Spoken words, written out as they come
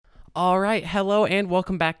All right, hello and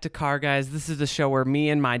welcome back to Car Guys. This is the show where me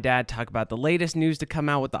and my dad talk about the latest news to come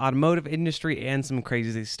out with the automotive industry and some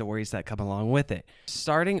crazy stories that come along with it.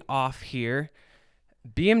 Starting off here,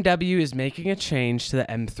 BMW is making a change to the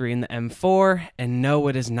M3 and the M4, and no,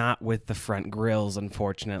 it is not with the front grills,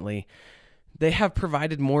 unfortunately. They have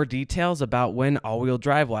provided more details about when all-wheel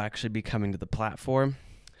drive will actually be coming to the platform.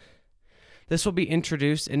 This will be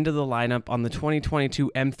introduced into the lineup on the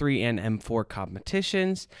 2022 M3 and M4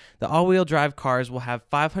 competitions. The all-wheel drive cars will have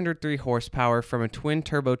 503 horsepower from a twin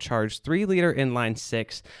turbocharged 3-liter inline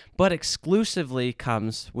 6, but exclusively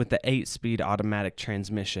comes with the 8-speed automatic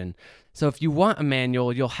transmission. So if you want a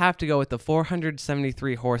manual, you'll have to go with the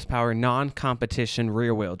 473 horsepower non-competition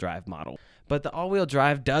rear-wheel drive model. But the all-wheel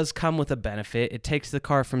drive does come with a benefit. It takes the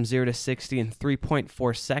car from 0 to 60 in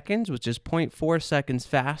 3.4 seconds, which is 0.4 seconds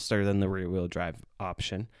faster than the rear-wheel drive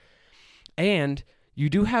option. And you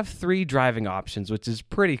do have 3 driving options, which is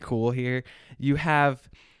pretty cool here. You have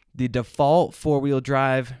the default 4-wheel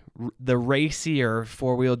drive, the racier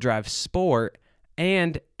 4-wheel drive sport,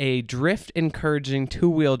 and a drift-encouraging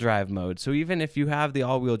 2-wheel drive mode. So even if you have the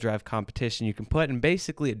all-wheel drive competition, you can put in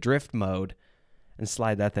basically a drift mode and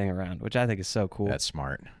slide that thing around, which I think is so cool. That's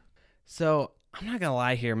smart. So I'm not going to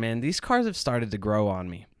lie here, man. These cars have started to grow on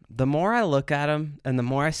me. The more I look at them and the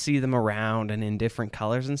more I see them around and in different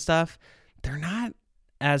colors and stuff, they're not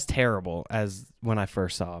as terrible as when I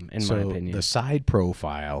first saw them, in my opinion. The side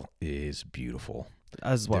profile is beautiful.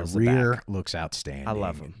 As well as the rear back. looks outstanding. I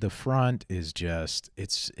love them. The front is just,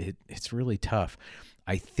 it's really tough.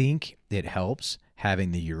 I think it helps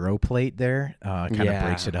having the Euro plate there. Kind of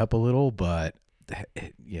breaks it up a little, but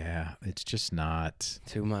it's just not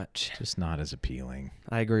too much. Just not as appealing.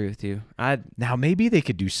 I agree with you. Now maybe they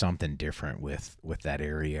could do something different with that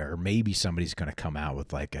area, or maybe somebody's going to come out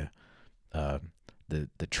with like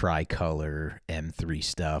the tricolor M3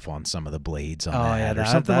 stuff on some of the blades on that, or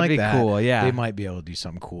something like that. Cool. Yeah, they might be able to do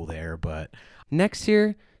something cool there. But next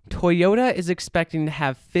year, Toyota is expecting to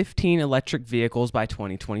have 15 electric vehicles by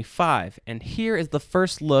 2025, and here is the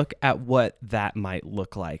first look at what that might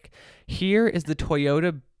look like. Here is the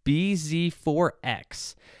Toyota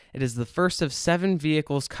BZ4X. It is the first of 7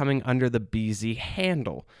 vehicles coming under the BZ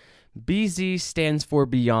handle. BZ stands for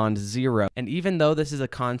Beyond Zero, and even though this is a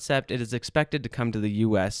concept, it is expected to come to the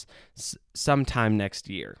U.S. sometime next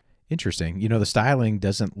year. Interesting. You know, the styling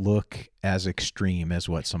doesn't look as extreme as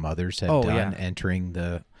what some others have done entering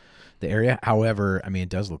the area. However, I mean, it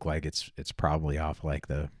does look like it's probably off like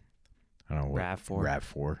the, I don't know, RAV4.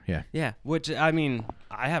 RAV4, yeah. Yeah, which, I mean,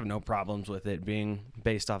 I have no problems with it being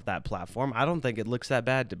based off that platform. I don't think it looks that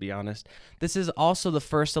bad, to be honest. This is also the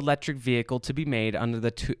first electric vehicle to be made under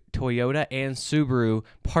the Toyota and Subaru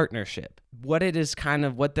partnership. What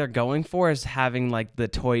they're going for is having like the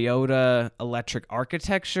Toyota electric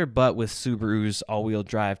architecture, but with Subaru's all-wheel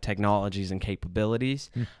drive technologies and capabilities.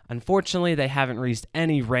 Unfortunately, they haven't reached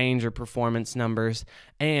any range or performance numbers,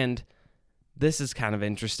 and this is kind of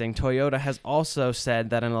interesting. Toyota has also said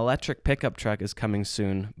that an electric pickup truck is coming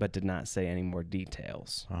soon, but did not say any more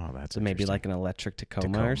details. Oh, that's so maybe like an electric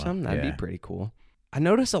Tacoma or something. That'd be pretty cool. I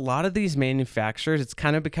notice a lot of these manufacturers, it's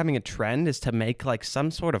kind of becoming a trend, is to make like some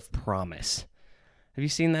sort of promise. Have you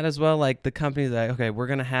seen that as well? Like the company's like, okay, we're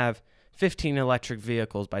going to have 15 electric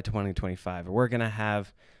vehicles by 2025, or we're going to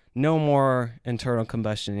have no more internal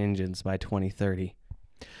combustion engines by 2030.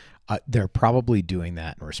 They're probably doing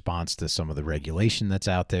that in response to some of the regulation that's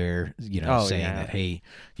out there, saying that, hey,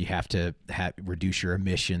 you have to reduce your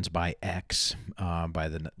emissions by X by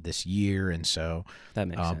this year. And so that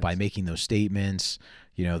makes sense. By making those statements,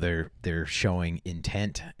 they're showing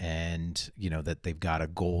intent and, that they've got a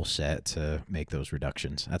goal set to make those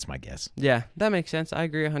reductions. That's my guess. Yeah, that makes sense. I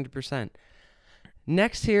agree 100%.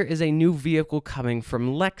 Next here is a new vehicle coming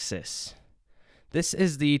from Lexus. This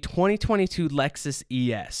is the 2022 Lexus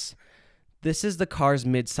ES. This is the car's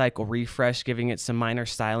mid-cycle refresh, giving it some minor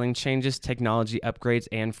styling changes, technology upgrades,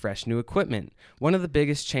 and fresh new equipment. One of the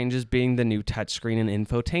biggest changes being the new touchscreen and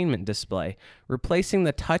infotainment display. Replacing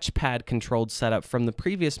the touchpad-controlled setup from the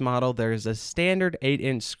previous model, there is a standard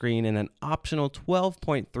 8-inch screen and an optional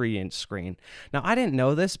 12.3-inch screen. Now, I didn't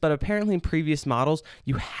know this, but apparently in previous models,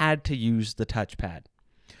 you had to use the touchpad.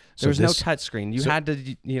 There was no touchscreen. You had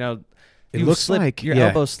to, It looks like your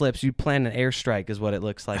elbow slips. You plan an airstrike, is what it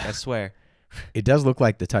looks like. I swear. It does look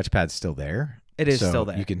like the touchpad's still there. It is still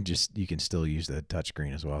there. You can still use the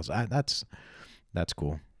touchscreen as well. So that's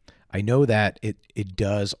cool. I know that it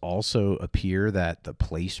does also appear that the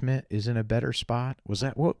placement is in a better spot. Was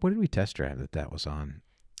that what did we test drive that was on?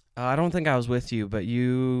 I don't think I was with you, but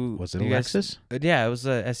you was it a Lexus? Yeah, it was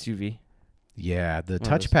a SUV. Yeah, the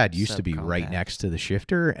touchpad used to be right next to the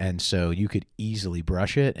shifter, and so you could easily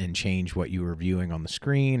brush it and change what you were viewing on the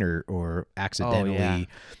screen or accidentally. Oh, yeah.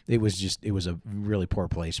 It was a really poor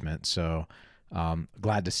placement. So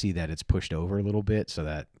glad to see that it's pushed over a little bit so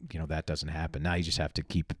that that doesn't happen. Now you just have to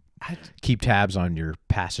keep tabs on your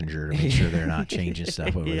passenger to make sure they're not changing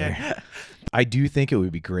stuff over there. I do think it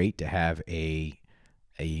would be great to have an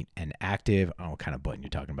active, I don't know what kind of button you're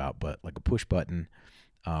talking about, but like a push button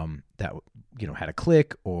that had a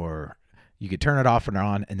click, or you could turn it off and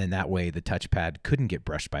on, and then that way the touchpad couldn't get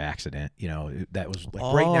brushed by accident. That was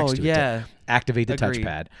like right next to it to activate the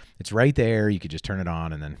touchpad. It's right there. You could just turn it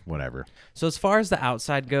on and then whatever. So as far as the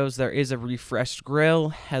outside goes, there is a refreshed grille,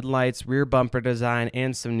 headlights, rear bumper design,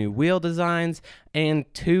 and some new wheel designs,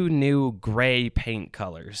 and 2 new gray paint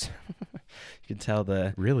colors. You can tell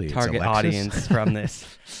the target audience from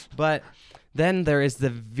this. But then there is the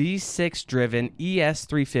V6-driven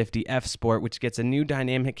ES350 F Sport, which gets a new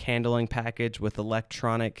dynamic handling package with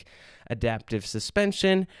electronic adaptive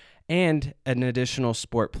suspension and an additional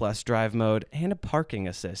Sport Plus drive mode and a parking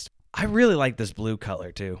assist. I really like this blue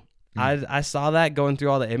color, too. I saw that going through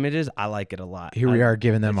all the images. I like it a lot. Here we are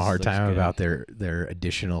giving them a hard time about their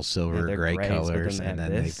additional silver gray colors, and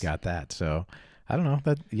then they've got that. So I don't know.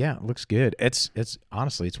 It looks good. It's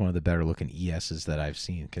honestly, it's one of the better looking ESs that I've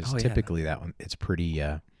seen, because typically that one, it's pretty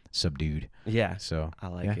subdued. Yeah. So I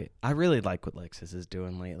like it. I really like what Lexus is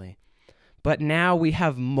doing lately. But now we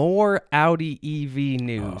have more Audi EV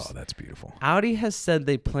news. Oh, that's beautiful. Audi has said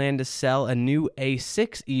they plan to sell a new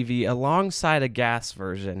A6 EV alongside a gas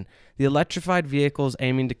version. The electrified vehicle is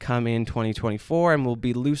aiming to come in 2024 and will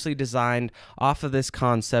be loosely designed off of this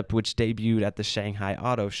concept, which debuted at the Shanghai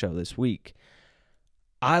Auto Show this week.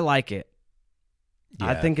 I like it. Yeah.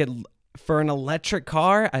 I think for an electric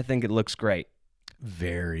car, I think it looks great.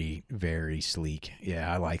 Very, very sleek.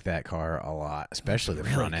 Yeah, I like that car a lot, especially the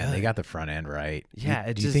front end. They got the front end right.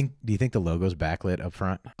 Yeah. Do you think the logo's backlit up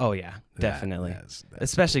front? Oh yeah, definitely. That's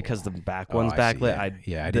especially because the back one's backlit.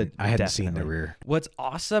 I hadn't seen the rear. What's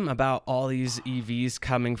awesome about all these EVs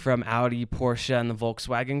coming from Audi, Porsche, and the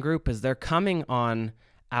Volkswagen Group is they're coming on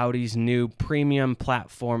Audi's new premium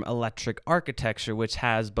platform electric architecture, which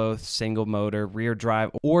has both single motor rear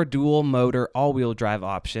drive or dual motor all-wheel drive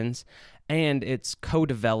options. And it's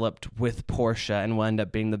co-developed with Porsche and will end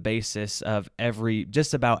up being the basis of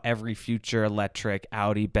just about every future electric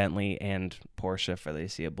Audi, Bentley, and Porsche for the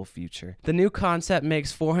foreseeable future. The new concept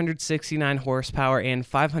makes 469 horsepower and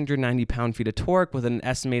 590 pound-feet of torque with an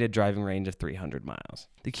estimated driving range of 300 miles.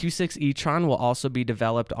 The Q6 e-tron will also be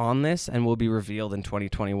developed on this and will be revealed in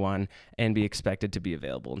 2021 and be expected to be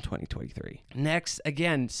available in 2023. Next,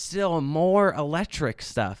 again, still more electric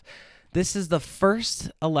stuff. This is the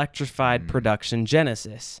first electrified production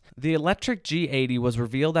Genesis. The electric G80 was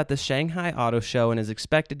revealed at the Shanghai Auto Show and is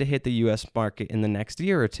expected to hit the U.S. market in the next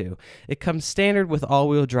year or two. It comes standard with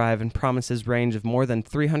all-wheel drive and promises range of more than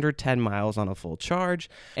 310 miles on a full charge.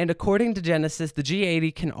 And according to Genesis, the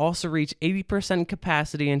G80 can also reach 80%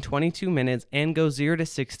 capacity in 22 minutes and go 0 to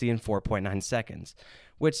 60 in 4.9 seconds.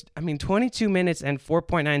 Which, 22 minutes and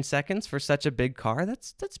 4.9 seconds for such a big car,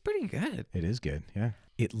 that's pretty good. It is good, yeah.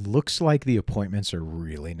 It looks like the appointments are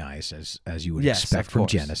really nice, as you would expect from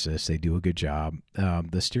Genesis. They do a good job.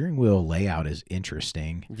 The steering wheel layout is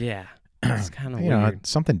interesting. Yeah, it's kind of weird.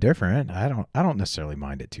 It's something different. I don't necessarily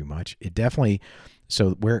mind it too much. It definitely,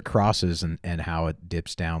 so where it crosses and how it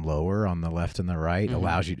dips down lower on the left and the right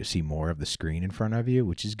allows you to see more of the screen in front of you,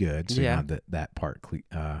 which is good. So you have that part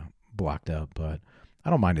blocked up, but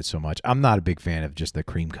I don't mind it so much. I'm not a big fan of just the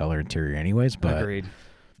cream color interior anyways, but agreed.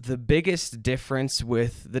 The biggest difference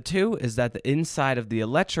with the two is that the inside of the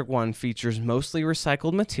electric one features mostly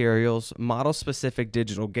recycled materials, model-specific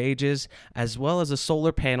digital gauges, as well as a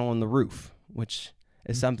solar panel on the roof, which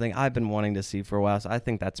is something I've been wanting to see for a while, so I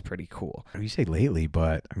think that's pretty cool. You say lately,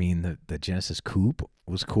 but the Genesis Coupe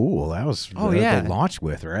was cool. That was they launched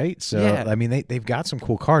with, right? So they've got some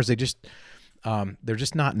cool cars. They just they're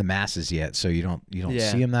just not in the masses yet, so you don't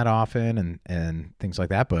see them that often and things like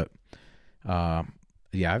that. But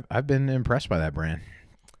I've been impressed by that brand.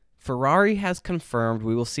 Ferrari has confirmed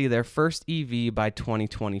we will see their first EV by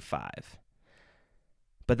 2025.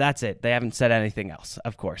 But that's it. They haven't said anything else,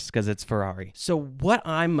 of course, because it's Ferrari. So what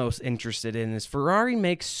I'm most interested in is Ferrari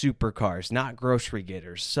makes supercars, not grocery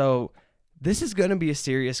getters. So this is going to be a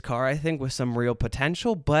serious car, I think, with some real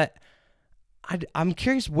potential, but I'm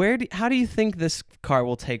curious, how do you think this car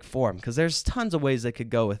will take form? Because there's tons of ways they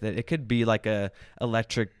could go with it. It could be like a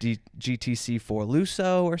electric GTC4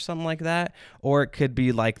 Lusso or something like that, or it could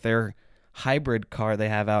be like their hybrid car they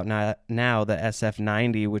have out now, the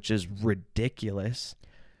SF90, which is ridiculous.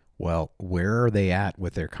 Well, where are they at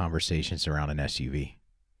with their conversations around an SUV?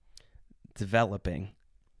 Developing.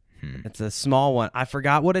 It's a small one. I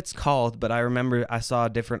forgot what it's called, but I remember I saw a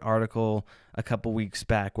different article a couple weeks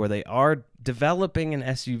back where they are developing an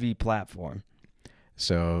SUV platform.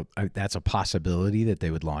 So that's a possibility that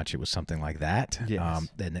they would launch it with something like that. Yes.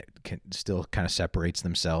 Then it still kind of separates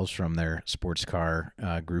themselves from their sports car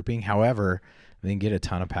grouping. However, they can get a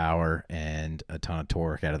ton of power and a ton of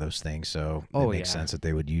torque out of those things. So it makes sense that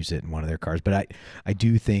they would use it in one of their cars. But I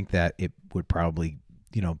do think that it would probably,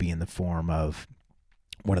 be in the form of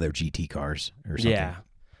one of their GT cars or something. Yeah.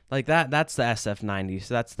 Like that's the SF90.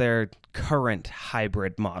 So that's their current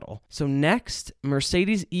hybrid model. So next,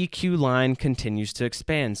 Mercedes EQ line continues to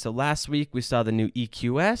expand. So last week we saw the new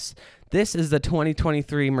EQS. This is the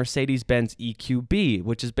 2023 Mercedes-Benz EQB,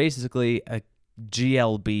 which is basically a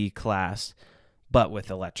GLB class, but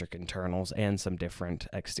with electric internals and some different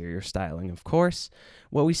exterior styling, of course.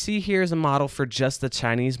 What we see here is a model for just the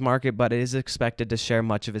Chinese market, but it is expected to share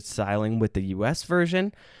much of its styling with the US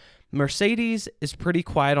version. Mercedes is pretty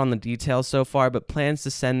quiet on the details so far, but plans to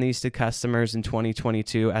send these to customers in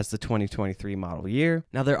 2022 as the 2023 model year.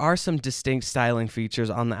 Now, there are some distinct styling features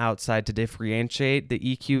on the outside to differentiate the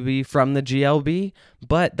EQB from the GLB,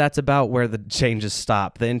 but that's about where the changes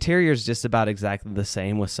stop. The interior is just about exactly the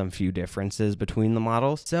same with some few differences between the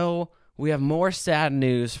models. So we have more sad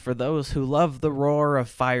news for those who love the roar of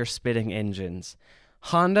fire-spitting engines.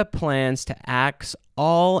 Honda plans to axe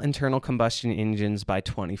all internal combustion engines by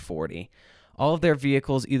 2040. All of their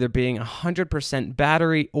vehicles either being 100%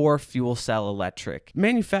 battery or fuel cell electric.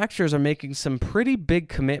 Manufacturers are making some pretty big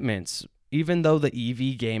commitments, even though the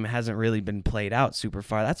EV game hasn't really been played out super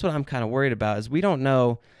far. That's what I'm kind of worried about, is we don't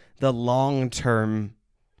know the long-term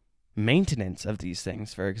maintenance of these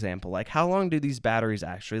things, for example. Like, how long do these batteries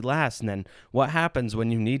actually last? And then what happens when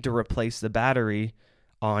you need to replace the battery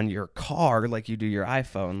on your car like you do your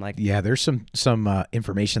iPhone? Like, yeah, there's some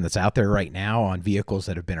information that's out there right now on vehicles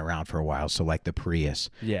that have been around for a while. So like the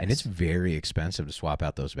Prius, yes. And it's very expensive to swap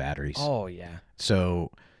out those batteries. Oh yeah.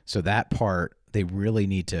 So that part, they really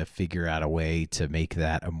need to figure out a way to make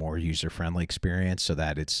that a more user-friendly experience, so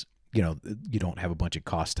that it's, you don't have a bunch of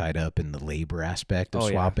costs tied up in the labor aspect of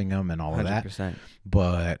swapping them and all 100%. Of that.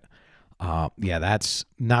 But yeah, that's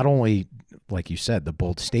not only, like you said, the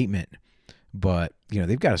bold statement, but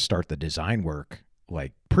they've got to start the design work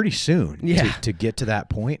like pretty soon to get to that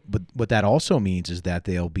point. But what that also means is that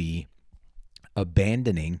they'll be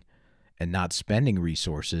abandoning and not spending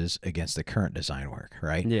resources against the current design work,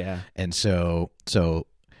 right? Yeah. And so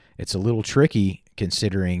it's a little tricky,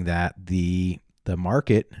 considering that the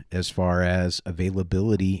market, as far as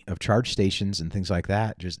availability of charge stations and things like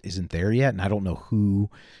that, just isn't there yet. And I don't know who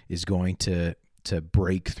is going to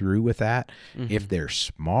break through with that. If they're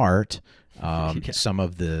smart. Some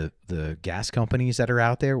of the gas companies that are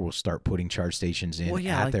out there will start putting charge stations in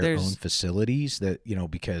at their own facilities, that,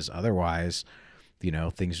 because otherwise,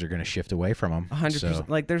 things are going to shift away from them. 100%. So,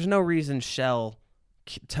 like, there's no reason Shell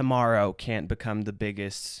tomorrow can't become the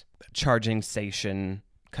biggest charging station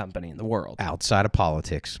company in the world outside of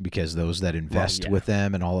politics, because those that invest with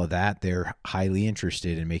them and all of that, they're highly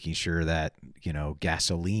interested in making sure that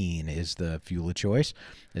gasoline is the fuel of choice.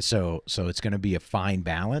 And so it's going to be a fine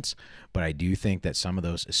balance, but I do think that some of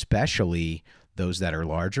those, especially those that are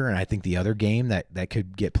larger, and I think the other game that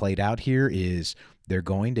could get played out here is they're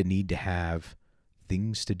going to need to have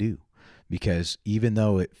things to do, because even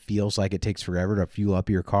though it feels like it takes forever to fuel up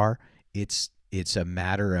your car, it's a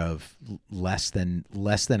matter of less than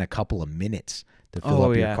a couple of minutes to fill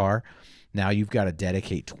up your car. Now you've got to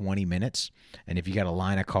dedicate 20 minutes. And if you got a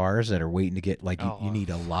line of cars that are waiting to get, like, you need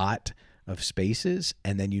a lot of spaces,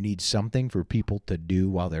 and then you need something for people to do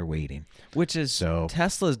while they're waiting. Which is,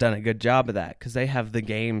 Tesla's done a good job of that, because they have the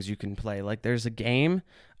games you can play. Like, there's a game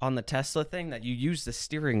on the Tesla thing that you use the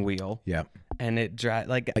steering wheel. Yeah. And it drives,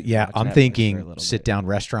 like, I'm thinking sit-down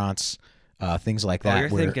restaurants, things like that. You're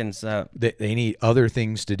thinking so. They need other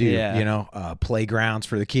things to do, playgrounds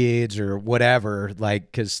for the kids or whatever,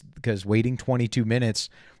 like, because waiting 22 minutes,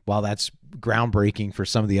 while that's groundbreaking for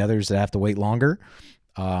some of the others that have to wait longer,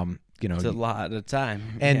 it's a lot of time.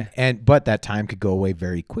 But that time could go away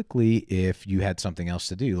very quickly if you had something else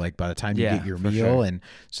to do. Like, by the time you get your meal, and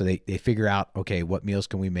so they figure out, okay, what meals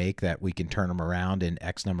can we make that we can turn them around in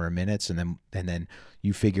X number of minutes, and then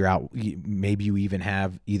you figure out, maybe you even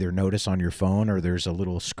have either notice on your phone, or there's a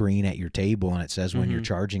little screen at your table and it says when your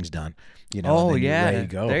charging's done. And then you're ready to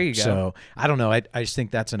go. There you go. So I don't know. I just think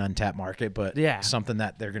that's an untapped market, but something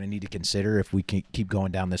that they're going to need to consider if we can keep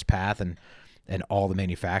going down this path, and all the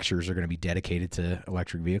manufacturers are going to be dedicated to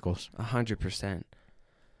electric vehicles. 100%.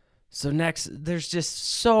 So next, there's just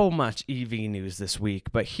so much EV news this week,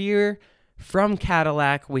 but here from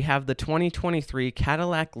Cadillac, we have the 2023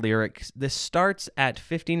 Cadillac Lyriq. This starts at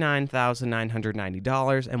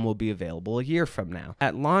 $59,990 and will be available a year from now.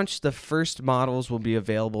 At launch, the first models will be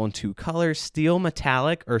available in 2 colors, steel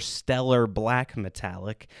metallic or stellar black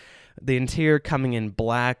metallic, the interior coming in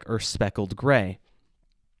black or speckled gray.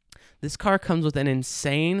 This car comes with an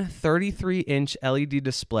insane 33-inch LED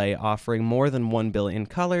display offering more than 1 billion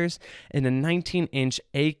colors and a 19-inch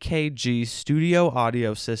AKG studio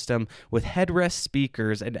audio system with headrest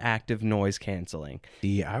speakers and active noise canceling.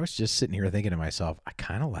 See, I was just sitting here thinking to myself, I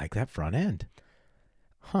kind of like that front end.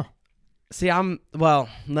 Huh. See,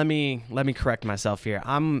 let me correct myself here.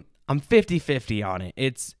 I'm 50-50 on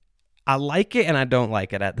it. I like it and I don't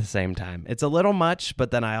like it at the same time. It's a little much, but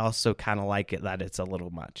then I also kind of like it that it's a little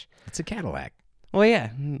much. It's a Cadillac. Well, yeah.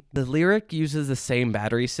 The Lyriq uses the same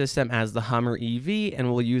battery system as the Hummer EV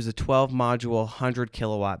and will use a 12-module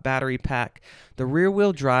 100-kilowatt battery pack. The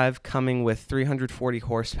rear-wheel drive coming with 340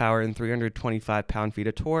 horsepower and 325 pound-feet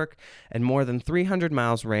of torque and more than 300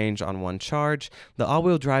 miles range on one charge. The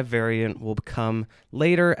all-wheel drive variant will come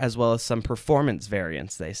later, as well as some performance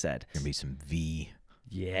variants, they said. There's going to be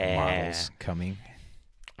some models coming.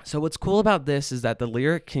 So what's cool about this is that the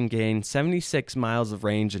Lyriq can gain 76 miles of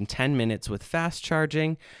range in 10 minutes with fast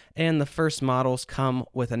charging, and the first models come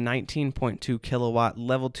with a 19.2 kilowatt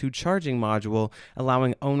level 2 charging module,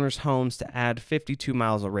 allowing owners' homes to add 52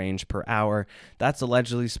 miles of range per hour. That's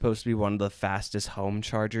allegedly supposed to be one of the fastest home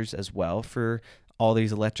chargers as well for all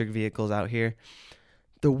these electric vehicles out here.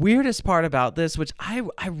 The weirdest part about this, which I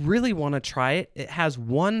really want to try it has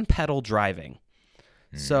one pedal driving.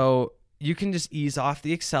 So you can just ease off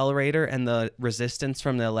the accelerator, and the resistance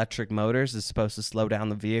from the electric motors is supposed to slow down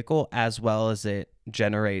the vehicle as well as it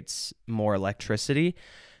generates more electricity.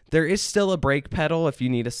 There is still a brake pedal if you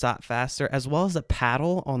need to stop faster, as well as a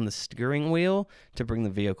paddle on the steering wheel to bring the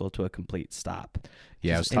vehicle to a complete stop.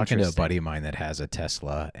 Yeah, I was talking to a buddy of mine that has a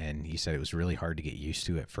Tesla, and he said it was really hard to get used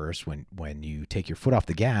to at first. When you take your foot off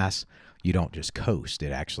the gas, you don't just coast.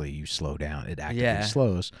 You slow down. It actively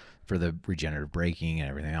slows for the regenerative braking and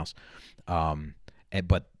everything else.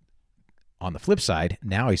 But on the flip side,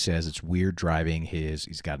 now he says it's weird driving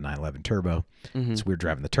he's got a 911 turbo. Mm-hmm. It's weird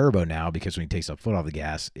driving the turbo now because when he takes a foot off the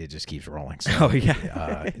gas, it just keeps rolling. So,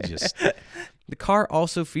 The car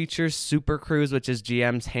also features Super Cruise, which is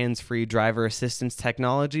GM's hands-free driver assistance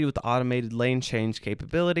technology with automated lane change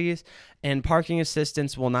capabilities, and parking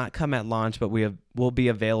assistance will not come at launch, but will be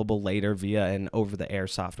available later via an over-the-air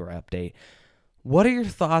software update. What are your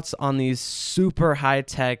thoughts on these super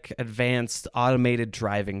high-tech, advanced, automated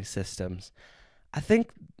driving systems? I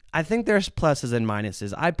think there's pluses and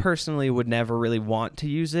minuses. I personally would never really want to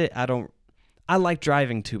use it. I like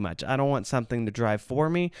driving too much. I don't want something to drive for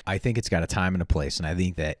me. I think it's got a time and a place, and I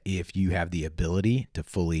think that if you have the ability to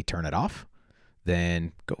fully turn it off,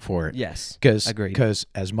 then go for it. Yes, agreed. Because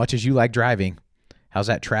as much as you like driving, how's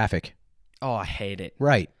that traffic? Oh, I hate it.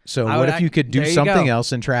 Right. So what if you could do something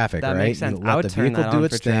else in traffic, that right? Makes sense. Let the vehicle do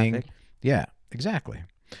its thing. Traffic. Yeah, exactly.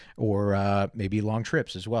 Or maybe long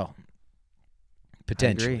trips as well,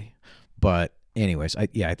 potentially. But anyways, I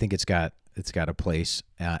think it's got a place,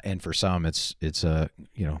 and for some, it's an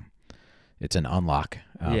unlock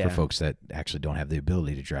for folks that actually don't have the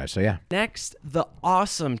ability to drive. So yeah. Next, the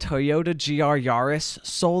awesome Toyota GR Yaris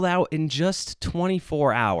sold out in just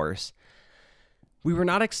 24 hours. We were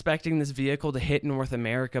not expecting this vehicle to hit North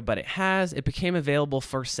America, but it has. It became available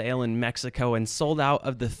for sale in Mexico and sold out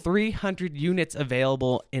of the 300 units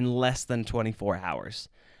available in less than 24 hours.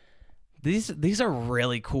 These are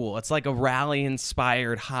really cool. It's like a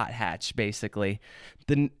rally-inspired hot hatch, basically.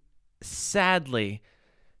 Sadly,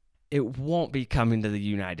 it won't be coming to the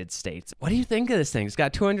United States. What do you think of this thing? It's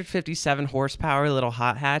got 257 horsepower, little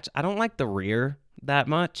hot hatch. I don't like the rear that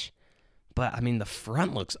much, but I mean the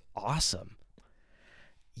front looks awesome.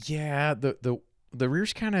 Yeah, the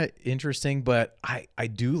rear's kind of interesting, but I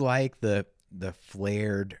do like the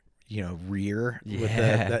flared, rear.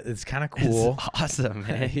 Yeah, with it's kind of cool. It's awesome,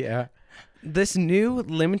 man. Yeah. This new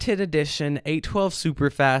limited edition 812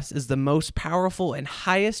 Superfast is the most powerful and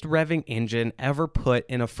highest revving engine ever put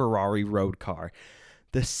in a Ferrari road car.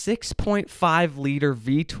 The 6.5 liter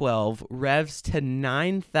V12 revs to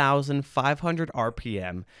 9,500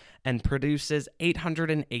 RPM and produces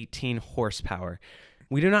 818 horsepower.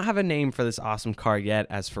 We do not have a name for this awesome car yet,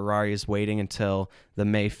 as Ferrari is waiting until the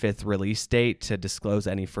May 5th release date to disclose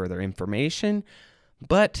any further information,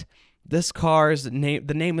 but This car's the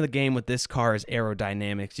name of the game with this car is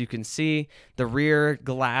aerodynamics. You can see the rear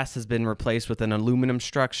glass has been replaced with an aluminum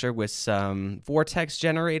structure with some vortex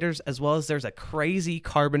generators, as well as there's a crazy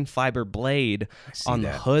carbon fiber blade on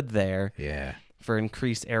the hood there. Yeah. For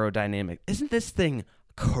increased aerodynamic. Isn't this thing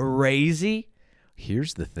crazy?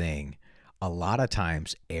 Here's the thing. A lot of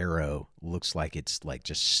times aero looks like it's like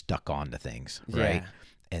just stuck onto things, right? Yeah.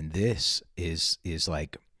 And this is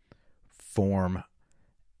like form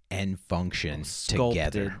and function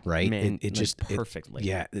together, right? It just perfectly.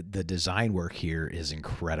 The design work here is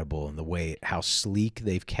incredible, and the way how sleek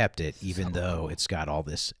they've kept it, even though it's got all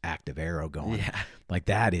this active aero going. Yeah, like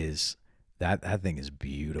that thing is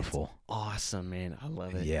beautiful. It's awesome, man. I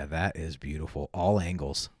love it. Yeah, that is beautiful. All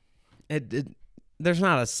angles. There's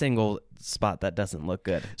not a single spot that doesn't look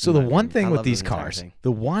good. So the one thing with these cars,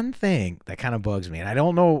 the one thing that kind of bugs me, and I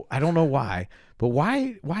don't know why, but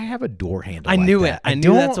why have a door handle? I knew it. I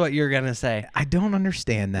knew that's what you were gonna say. I don't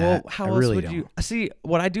understand that. Well, how else would you see?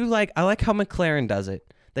 What I do like, I like how McLaren does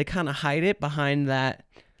it. They kind of hide it behind that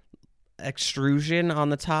extrusion on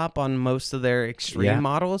the top on most of their extreme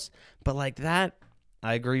models, but like that,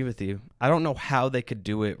 I agree with you. I don't know how they could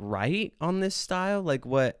do it right on this style. Like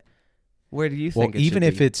what? Where do you think? Well, even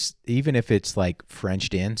if it's like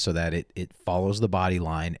Frenched in so that it follows the body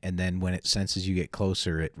line, and then when it senses you get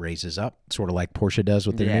closer, it raises up, sort of like Porsche does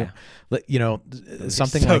with their new,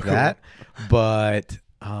 something like that. But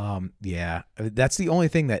that's the only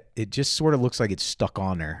thing that it just sort of looks like it's stuck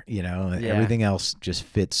on there. Everything else just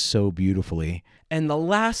fits so beautifully. And the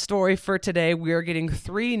last story for today, we are getting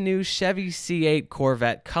 3 new Chevy C8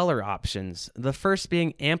 Corvette color options. The first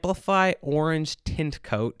being Amplify Orange Tint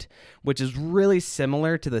Coat, which is really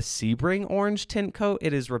similar to the Sebring Orange Tint Coat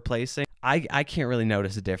it is replacing. I can't really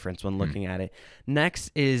notice a difference when looking at it.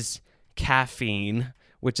 Next is Caffeine,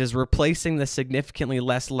 which is replacing the significantly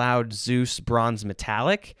less loud Zeus Bronze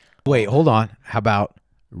Metallic. Wait, hold on. How about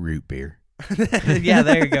Root Beer? Yeah,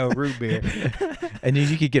 there you go, root beer. And then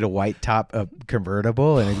you could get a white top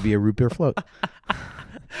convertible, and it'd be a root beer float.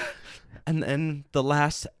 And then the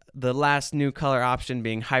last new color option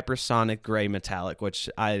being Hypersonic Gray Metallic, which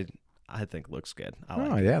I think looks good. That's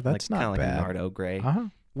not bad. Kind of like Nardo Gray.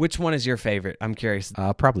 Which one is your favorite? I'm curious.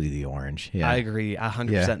 Probably the orange. Yeah, I agree 100%.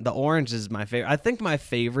 Yeah. The orange is my favorite. I think my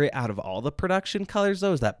favorite out of all the production colors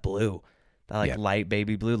though is that blue. That light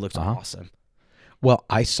baby blue looks awesome. Well,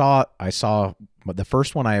 I saw the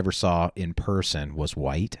first one I ever saw in person was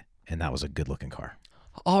white, and that was a good looking car.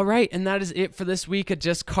 All right, and that is it for this week at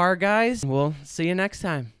Just Car Guys. We'll see you next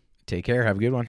time. Take care. Have a good one.